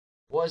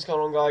What's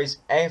going on, guys?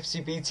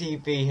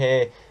 afcbTV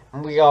here,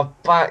 and we are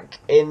back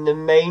in the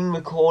main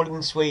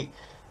recording suite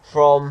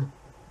from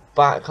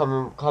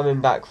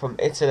coming back from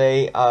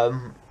Italy.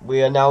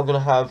 We are now going to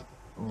have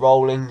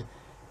rolling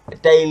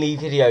daily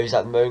videos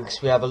at the moment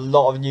because we have a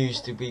lot of news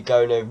to be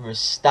going over.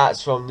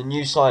 Stats from the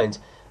new signings.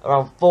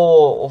 Around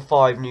 4 or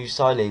 5 new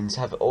signings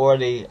have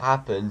already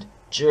happened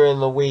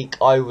during the week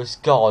I was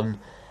gone,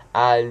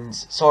 and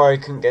sorry I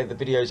couldn't get the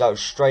videos out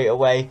straight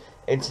away.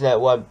 Internet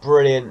weren't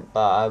brilliant,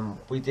 but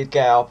we did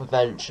get up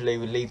eventually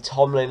with Lee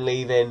Tomlin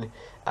leaving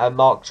and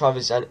Mark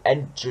Travers and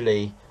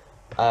Edgley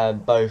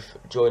both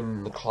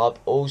joining the club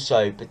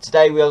also. But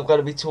today we are going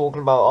to be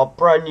talking about our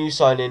brand new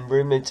signing,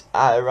 rumoured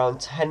at around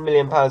 £10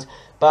 million,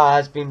 but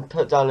has been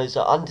put down as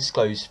an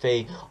undisclosed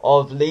fee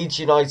of Leeds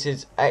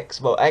United's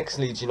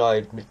ex-Leeds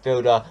United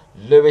midfielder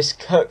Lewis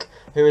Cook,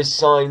 who is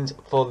signed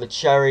for the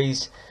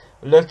Cherries.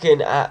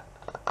 Looking at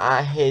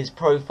his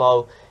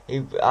profile,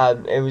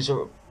 it was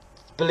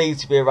believed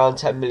to be around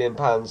 £10 million.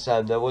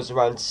 There was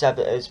around it's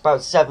about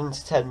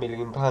 £7 to £10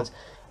 million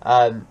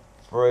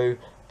through,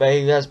 but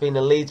he has been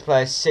a Leeds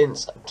player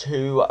since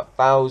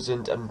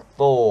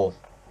 2004.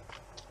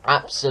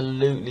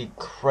 Absolutely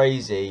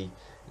crazy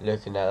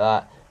looking at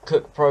that.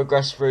 Cook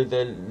progressed through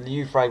the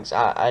youth ranks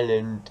at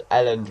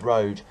Elland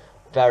Road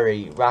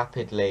very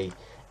rapidly,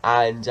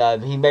 and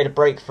he made a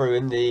breakthrough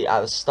at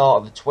the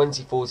start of the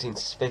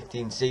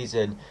 2014-15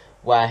 season,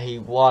 where he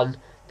won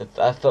the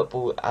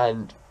football,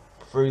 and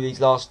through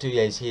these last 2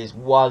 years he has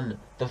won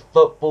the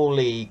Football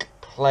League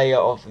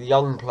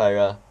Young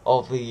Player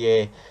of the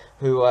Year,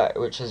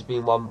 which has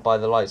been won by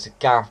the likes of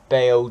Gareth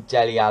Bale,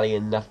 Dele Alli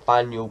and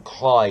Nathaniel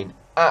Klein.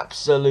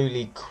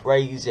 Absolutely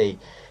crazy,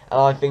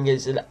 and I think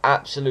it's an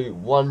absolute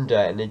wonder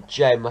and a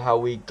gem how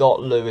we got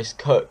Lewis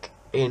Cook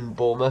in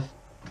Bournemouth.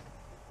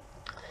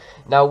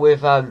 Now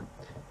with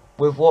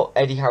what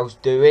Eddie Howe's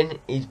doing,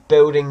 he's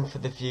building for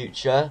the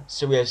future,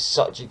 so we have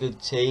such a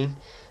good team.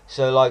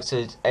 So like I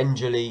said,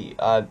 Edgley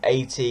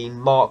 18,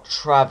 Mark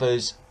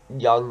Travers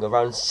young,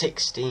 around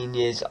 16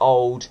 years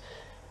old,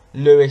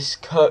 Lewis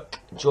Cook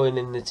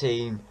joining the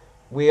team.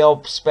 We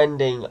are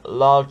spending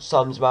large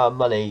sums amount of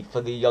money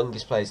for the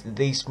youngest players.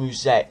 Lise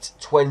Musette,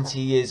 20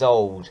 years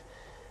old.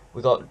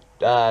 We got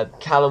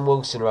Callum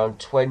Wilson around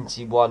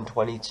 21,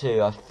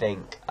 22, I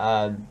think.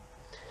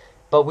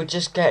 But we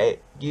just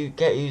get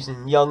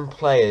using young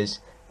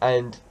players,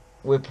 and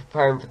we're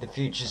preparing for the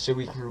future so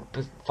we can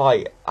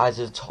fight as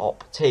a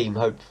top team,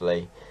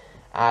 hopefully,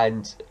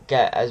 and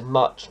get as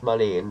much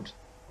money and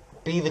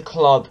be the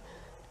club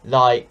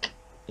like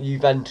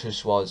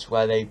Juventus was,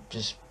 where they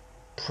just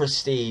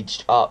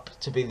prestiged up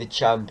to be the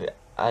champion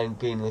and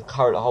being the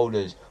current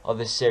holders of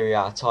the Serie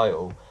A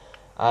title.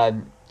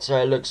 So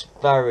it looks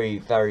very,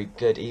 very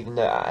good, even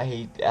though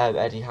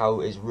Eddie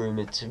Howe is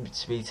rumoured to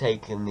be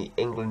taking the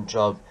England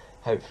job.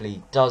 Hopefully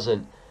he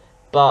doesn't.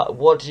 But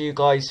what do you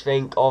guys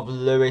think of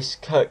Lewis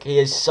Cook? He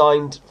is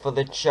signed for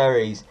the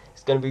Cherries.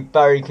 It's going to be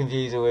very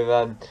confusing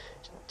with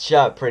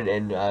shirt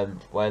printing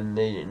when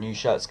the new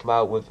shirts come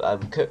out with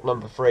Cook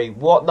number 3.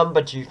 What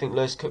number do you think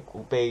Lewis Cook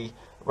will be?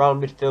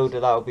 Around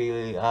midfielder, that will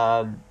be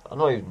I'm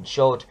not even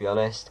sure, to be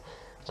honest.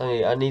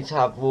 I need to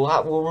have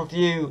we'll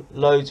review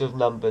loads of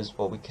numbers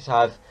what we could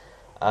have,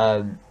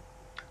 and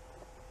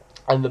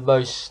the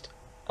most,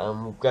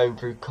 we're going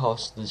through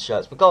cost of the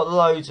shirts. We've got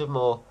loads of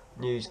more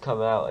news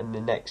coming out in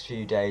the next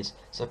few days,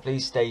 so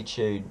please stay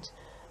tuned.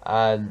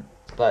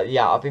 But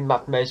yeah, I've been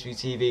back from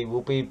afcbTV. We'll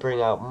be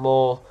bringing out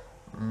more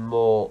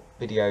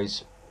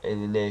videos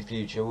in the near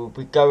future. We'll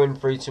be going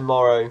through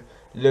tomorrow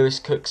Lewis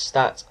Cook's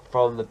stats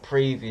from the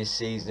previous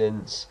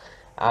seasons,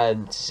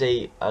 and to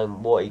see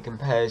what he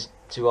compares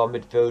to our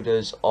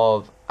midfielders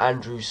of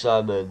Andrew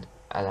Sermon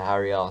and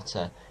Harry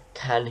Arter.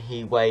 Can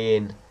he weigh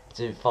in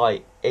to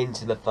fight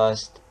into the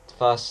first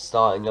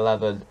starting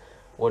 11?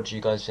 What do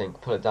you guys think?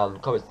 Put it down in the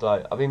comments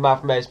below. I've been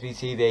Matt from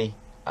afcbTV,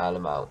 and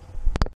I'm out.